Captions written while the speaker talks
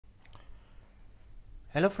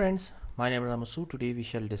Hello friends, my name is Ramasu. Today we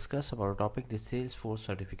shall discuss about a topic, the Salesforce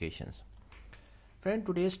certifications. Friend,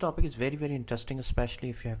 today's topic is very interesting, especially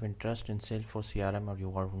if you have interest in Salesforce CRM or you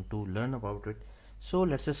want to learn about it. So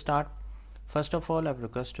let's just start. First of all, I would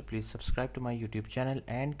request to please subscribe to my YouTube channel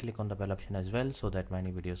and click on the bell option as well so that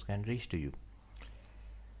many videos can reach to you.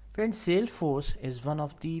 Friends, Salesforce is one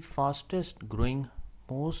of the fastest growing,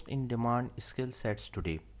 most in demand skill sets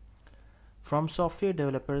today. From software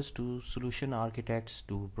developers to solution architects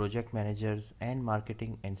to project managers and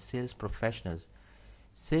marketing and sales professionals,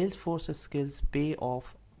 Salesforce skills pay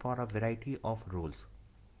off for a variety of roles.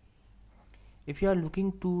 If you are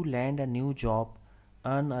looking to land a new job,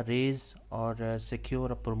 earn a raise or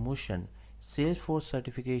secure a promotion, Salesforce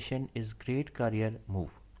certification is great career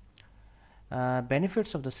move.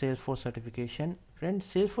 Benefits of the Salesforce certification.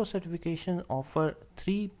 Friends, Salesforce certification offer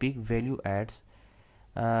three big value adds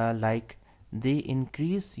like they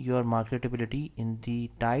increase your marketability in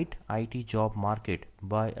the tight IT job market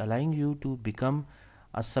by allowing you to become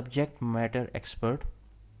a subject matter expert.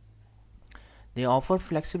 They offer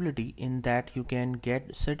flexibility in that you can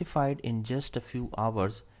get certified in just a few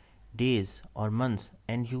hours, days, or months,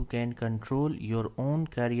 and you can control your own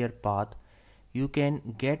career path. You can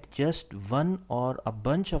get just one or a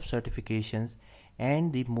bunch of certifications,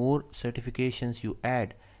 and the more certifications you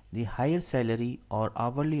add, the higher salary or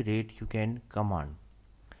hourly rate you can command.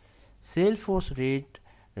 Salesforce rate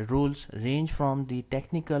roles range from the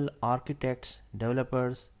technical architects,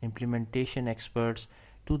 developers, implementation experts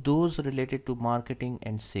to those related to marketing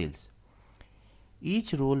and sales.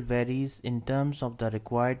 Each role varies in terms of the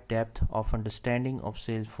required depth of understanding of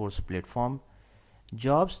Salesforce platform.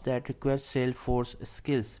 Jobs that require Salesforce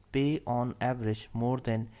skills pay on average more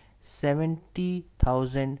than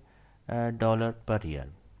 $70,000 per year.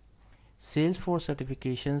 Salesforce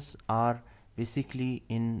certifications are basically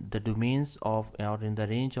in the domains of or in the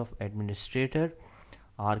range of administrator,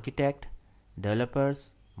 architect,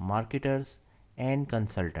 developers, marketers, and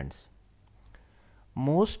consultants.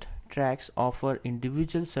 Most tracks offer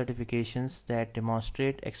individual certifications that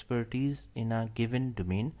demonstrate expertise in a given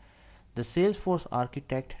domain. The Salesforce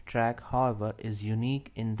Architect track, however, is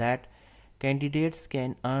unique in that candidates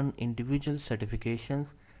can earn individual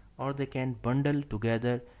certifications or they can bundle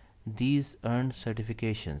together these earned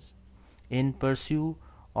certifications in pursuit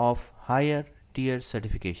of higher tier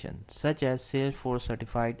certification, such as Salesforce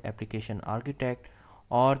Certified Application Architect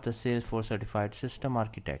or the Salesforce Certified System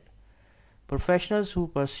Architect. Professionals who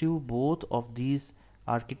pursue both of these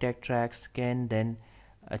architect tracks can then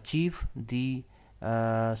achieve the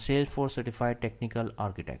Salesforce Certified Technical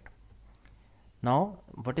Architect. Now,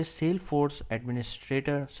 what is Salesforce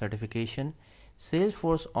Administrator Certification?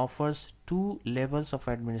 Salesforce offers two levels of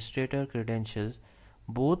administrator credentials.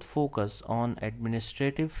 Both focus on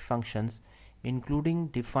administrative functions, including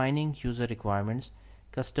defining user requirements,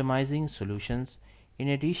 customizing solutions. In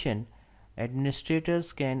addition,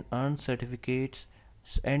 administrators can earn certificates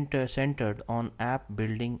centered on app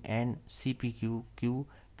building and CPQ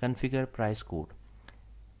configure price code.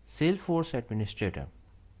 Salesforce Administrator.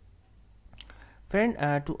 Friend,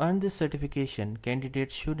 to earn this certification,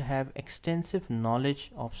 candidates should have extensive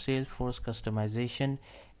knowledge of Salesforce customization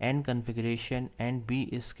and configuration and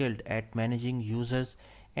be skilled at managing users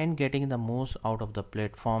and getting the most out of the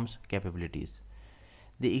platform's capabilities.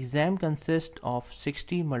 The exam consists of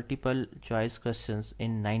 60 multiple choice questions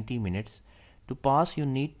in 90 minutes. To pass, you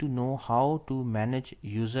need to know how to manage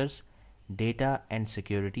users, data and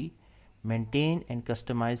security, maintain and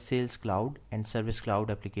customize Sales Cloud and Service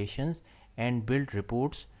Cloud applications, and build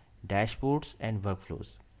reports, dashboards, and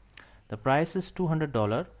workflows. The price is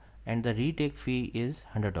 $200 and the retake fee is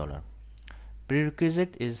 $100.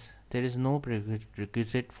 Prerequisite is there is no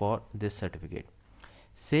prerequisite for this certificate.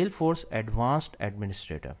 Salesforce Advanced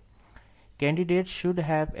Administrator. Candidates should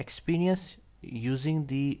have experience using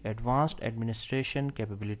the advanced administration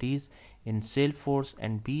capabilities in Salesforce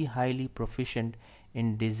and be highly proficient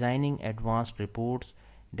in designing advanced reports,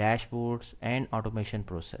 dashboards, and automation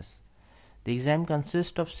process. The exam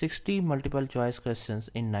consists of 60 multiple choice questions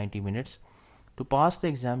in 90 minutes. To pass the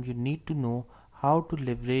exam, you need to know how to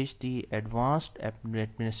leverage the advanced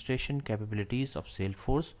administration capabilities of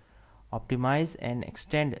Salesforce, optimize and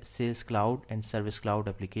extend Sales Cloud and Service Cloud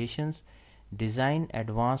applications, design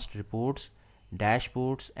advanced reports,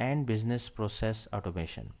 dashboards, and business process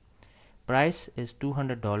automation. Price is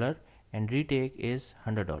 $200 and retake is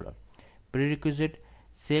 $100. Prerequisite: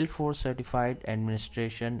 Salesforce Certified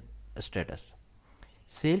Administration status.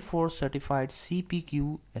 Salesforce Certified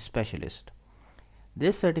CPQ Specialist.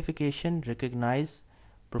 This certification recognizes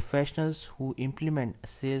professionals who implement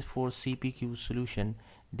Salesforce CPQ solution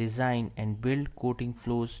design and build quoting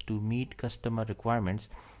flows to meet customer requirements,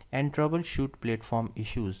 and troubleshoot platform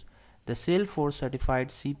issues. The Salesforce certified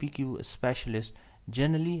CPQ specialist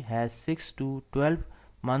generally has 6 to 12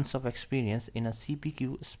 months of experience in a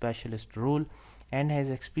CPQ specialist role and has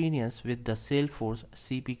experience with the Salesforce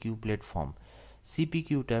CPQ platform,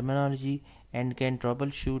 CPQ terminology, and can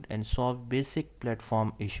troubleshoot and solve basic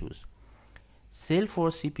platform issues.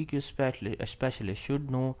 Salesforce CPQ specialist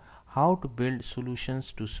should know how to build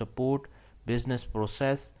solutions to support business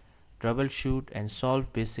process, troubleshoot and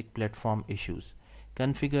solve basic platform issues,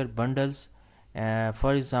 configure bundles,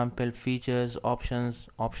 for example, features, options,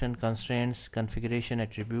 option constraints, configuration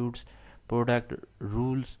attributes, product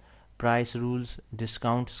rules, price rules,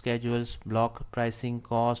 discount schedules, block pricing,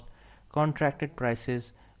 cost, contracted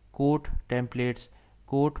prices, quote templates,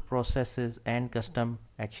 quote processes, and custom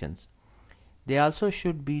actions. They also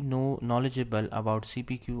should be knowledgeable about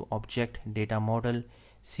CPQ object data model,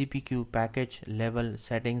 CPQ package level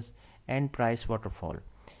settings, and price waterfall.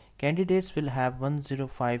 Candidates will have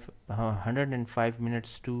 105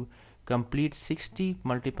 minutes to complete 60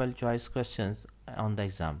 multiple choice questions on the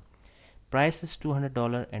exam. Price is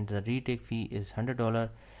 $200 and the retake fee is $100.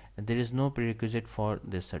 There is no prerequisite for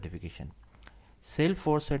this certification.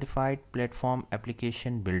 Salesforce Certified Platform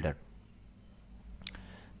Application Builder.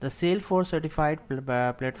 The Salesforce Certified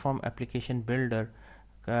Platform Application Builder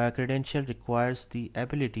credential requires the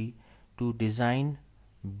ability to design,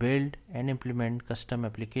 build, and implement custom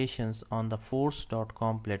applications on the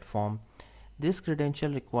Force.com platform. This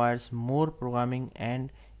credential requires more programming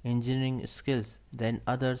and engineering skills than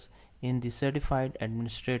others in the Certified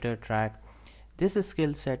Administrator track. This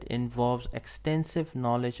skill set involves extensive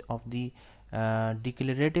knowledge of the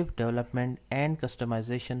declarative development and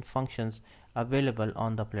customization functions available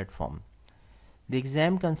on the platform. The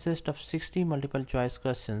exam consists of 60 multiple choice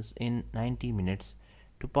questions in 90 minutes.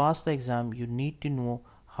 To pass the exam, you need to know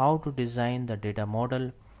how to design the data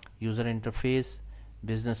model, user interface,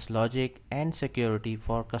 business logic, and security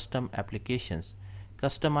for custom applications,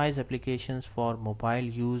 customize applications for mobile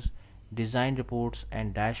use, design reports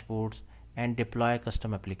and dashboards, and deploy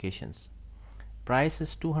custom applications. Price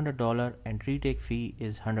is $200 and retake fee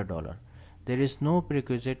is $100. There is no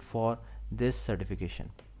prerequisite for this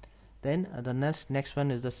certification. Then the next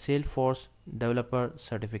one is the Salesforce Developer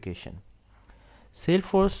Certification.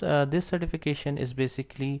 Salesforce, this certification is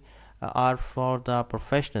basically are for the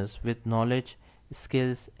professionals with knowledge,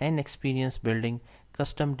 skills, and experience building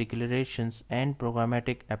custom declarations and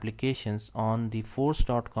programmatic applications on the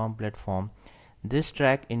Force.com platform. This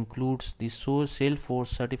track includes the Salesforce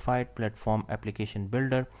Certified Platform Application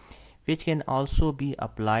Builder, which can also be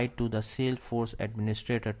applied to the Salesforce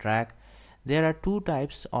Administrator track. There are two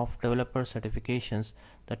types of developer certifications: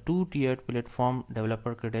 the two-tiered platform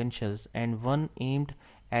developer credentials and one aimed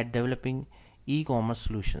at developing e-commerce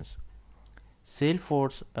solutions.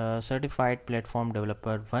 Salesforce Certified Platform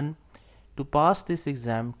Developer 1. To pass this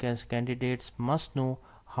exam, candidates must know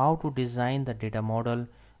how to design the data model,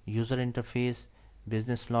 user interface,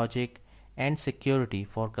 business logic, and security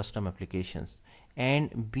for custom applications,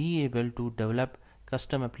 and be able to develop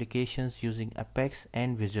custom applications using Apex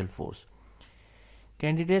and Visualforce.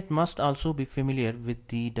 Candidates must also be familiar with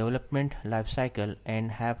the development lifecycle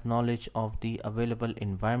and have knowledge of the available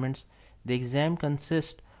environments. The exam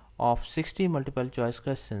consists of 60 multiple choice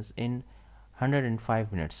questions in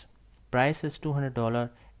 105 minutes. Price is $200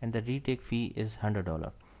 and the retake fee is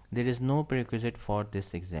 $100. There is no prerequisite for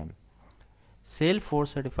this exam. Salesforce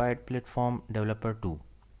Certified Platform Developer 2.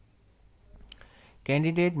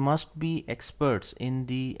 Candidate must be experts in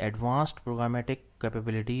the advanced programmatic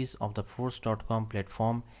capabilities of the Force.com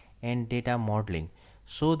platform and data modeling,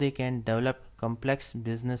 so they can develop complex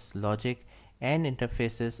business logic and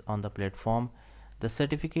interfaces on the platform. The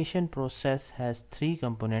certification process has three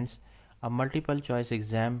components: a multiple choice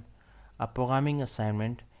exam, a programming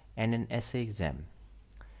assignment, and an essay exam.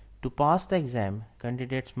 To pass the exam,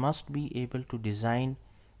 candidates must be able to design,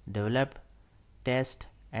 develop, test,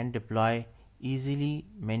 and deploy easily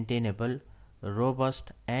maintainable,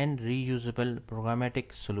 robust, and reusable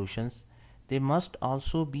programmatic solutions. They must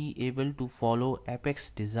also be able to follow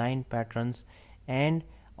Apex design patterns and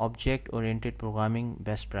object-oriented programming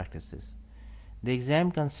best practices. The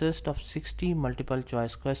exam consists of 60 multiple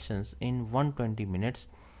choice questions in 120 minutes.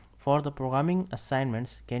 For the programming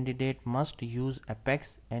assignments, candidate must use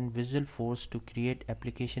Apex and Visualforce to create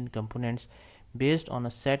application components based on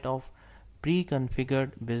a set of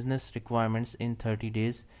pre-configured business requirements in 30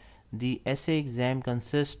 days. The essay exam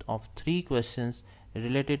consists of 3 questions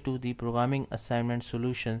related to the programming assignment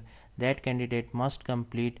solution that candidate must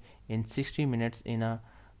complete in 60 minutes in a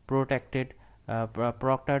protected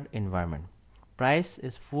proctored environment. Price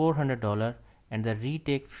is $400 and the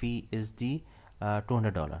retake fee is the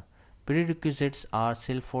 $200. Prerequisites are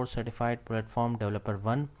Salesforce Certified Platform Developer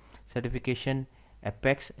 1 certification,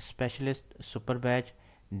 Apex Specialist Super Badge,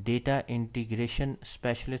 Data Integration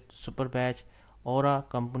Specialist Super Badge, Aura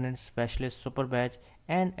Component Specialist Super Badge,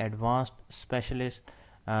 and Advanced Specialist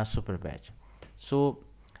Super Badge. So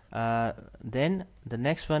then the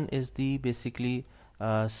next one is the basically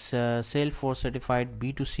Salesforce Certified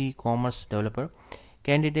B2C Commerce Developer.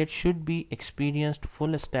 Candidates should be experienced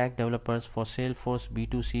full stack developers for Salesforce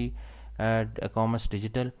B2C commerce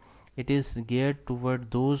digital. It is geared toward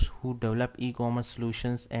those who develop e-commerce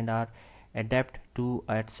solutions and are adept to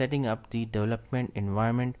at setting up the development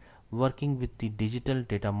environment, working with the digital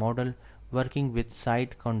data model, working with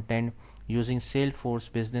site content, using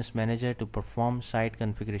Salesforce Business Manager to perform site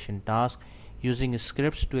configuration tasks, using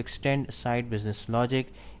scripts to extend site business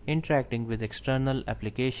logic, interacting with external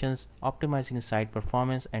applications, optimizing site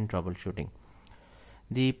performance, and troubleshooting.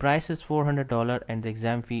 The price is $400 and the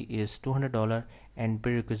exam fee is $200 and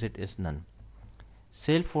prerequisite is none.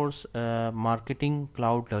 Salesforce Marketing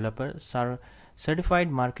Cloud Developers are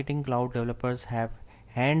certified marketing cloud developers have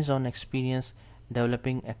hands-on experience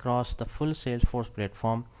developing across the full Salesforce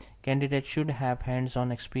platform. Candidates should have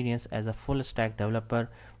hands-on experience as a full stack developer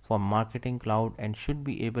for marketing cloud and should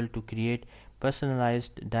be able to create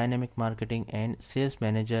personalized dynamic marketing and sales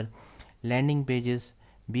manager landing pages,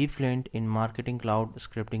 be fluent in marketing cloud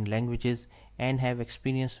scripting languages, and have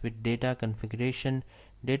experience with data configuration,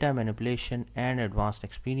 data manipulation, and advanced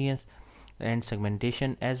experience and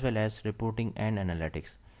segmentation, as well as reporting and analytics.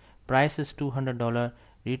 Price is $200,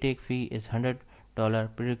 retake fee is $100.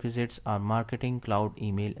 Prerequisites are marketing cloud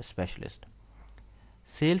email specialist.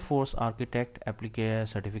 Salesforce Architect Applicator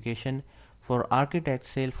Certification. For architect,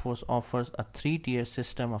 Salesforce offers a 3-tier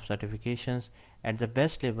system of certifications. At the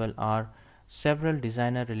best level are several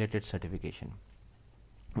designer related certifications,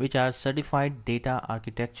 which are Certified Data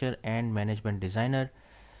Architecture and Management Designer,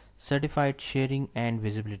 Certified Sharing and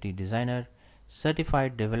Visibility Designer,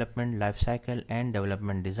 Certified Development Lifecycle and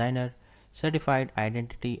Development Designer, Certified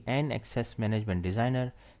Identity and Access Management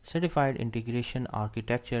Designer, Certified Integration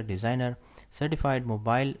Architecture Designer, Certified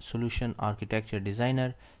Mobile Solution Architecture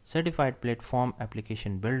Designer, Certified Platform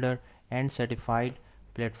Application Builder, and Certified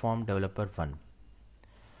Platform Developer 1.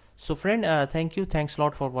 So friend, thanks a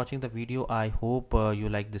lot for watching the video. I hope you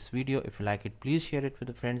like this video. If you like it, please share it with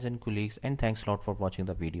the friends and colleagues, and thanks a lot for watching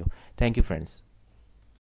the video. Thank you friends.